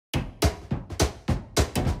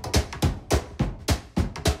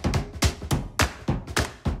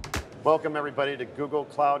Welcome everybody to Google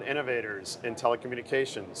Cloud Innovators in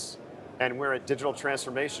Telecommunications. And we're at Digital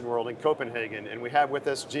Transformation World in Copenhagen, and we have with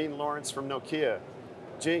us Jean Lawrence from Nokia.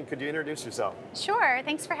 Jean, could you introduce yourself? Sure,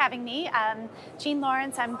 thanks for having me. Jean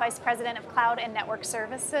Lawrence, I'm Vice President of Cloud and Network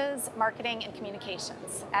Services, Marketing and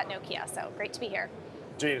Communications at Nokia, so great to be here.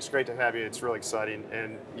 Jean, it's great to have you. It's really exciting,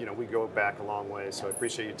 and we go back a long way, so I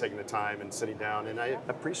appreciate you taking the time and sitting down, and I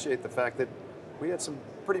appreciate the fact that we had some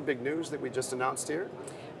pretty big news that we just announced here.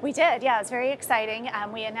 We did, yeah, it's very exciting.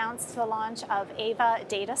 We announced the launch of AVA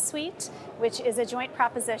Data Suite, which is a joint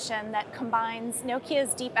proposition that combines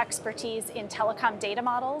Nokia's deep expertise in telecom data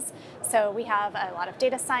models. So we have a lot of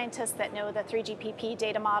data scientists that know the 3GPP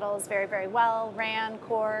data models very, very well, RAN,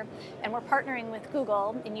 core, and we're partnering with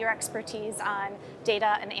Google in your expertise on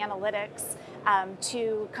data and analytics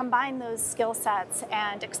to combine those skill sets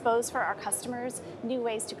and expose for our customers new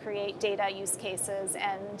ways to create data use cases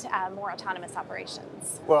and more autonomous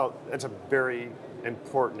operations. Well, it's a very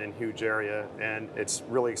important and huge area, and it's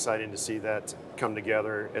really exciting to see that come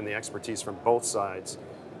together and the expertise from both sides,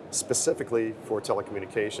 specifically for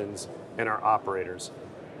telecommunications and our operators.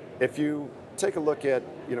 If you take a look at,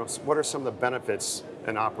 what are some of the benefits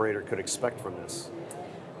an operator could expect from this?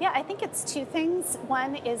 Yeah, I think it's two things.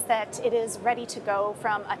 One is that it is ready to go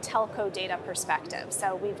from a telco data perspective.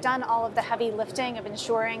 So we've done all of the heavy lifting of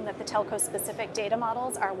ensuring that the telco-specific data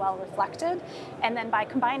models are well reflected. And then by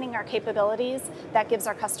combining our capabilities, that gives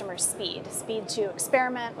our customers speed to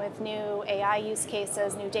experiment with new AI use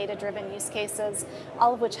cases, new data-driven use cases,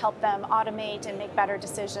 all of which help them automate and make better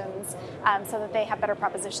decisions so that they have better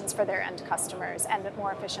propositions for their end customers and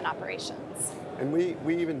more efficient operations. And we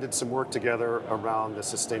even did some work together around the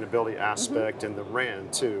sustainability aspect and the RAN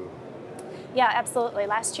too. Yeah, absolutely.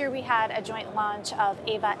 Last year we had a joint launch of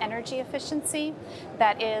AVA Energy Efficiency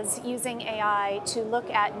that is using AI to look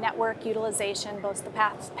at network utilization, both the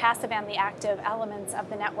passive and the active elements of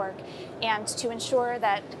the network, and to ensure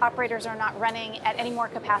that operators are not running at any more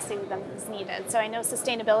capacity than is needed. So I know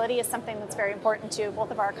sustainability is something that's very important to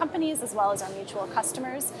both of our companies as well as our mutual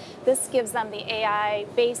customers. This gives them the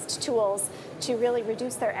AI-based tools to really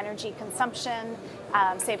reduce their energy consumption,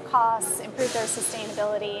 save costs, improve their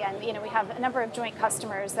sustainability, and we have a number of joint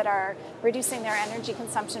customers that are reducing their energy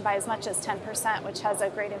consumption by as much as 10%, which has a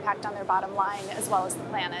great impact on their bottom line as well as the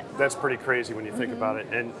planet. That's pretty crazy when you think about it,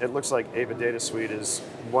 and it looks like AVA Data Suite is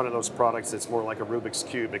one of those products that's more like a Rubik's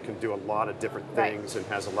Cube. It can do a lot of different things and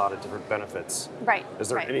has a lot of different benefits. Right. Is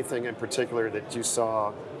there anything in particular that you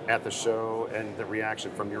saw at the show and the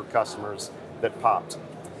reaction from your customers that popped?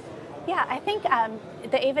 Yeah, I think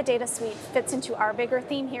the AVA Data Suite fits into our bigger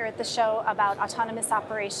theme here at the show about autonomous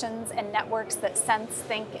operations and networks that sense,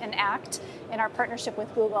 think, and act. And our partnership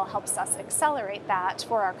with Google helps us accelerate that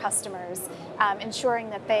for our customers, ensuring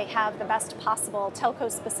that they have the best possible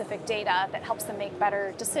telco-specific data that helps them make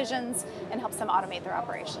better decisions and helps them automate their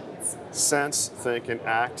operations. Sense, think, and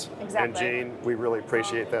act. Exactly. And Jean, we really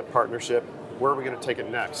appreciate that partnership. Where are we going to take it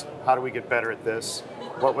next? How do we get better at this?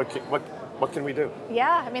 What can we do?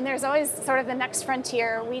 Yeah, I mean, there's always sort of the next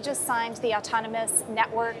frontier. We just signed the Autonomous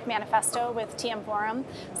Network Manifesto with TM Forum,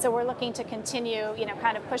 so we're looking to continue,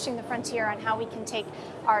 kind of pushing the frontier on how we can take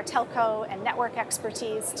our telco and network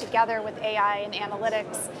expertise together with AI and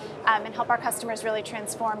analytics and help our customers really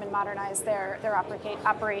transform and modernize their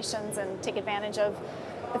operations and take advantage of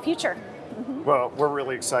the future. Well, we're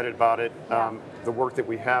really excited about it, the work that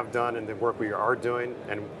we have done and the work we are doing,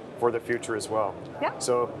 and for the future as well. Yeah.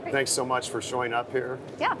 So great. Thanks so much for showing up here.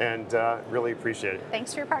 Yeah. And really appreciate it.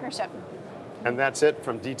 Thanks for your partnership. And that's it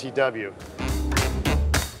from DTW.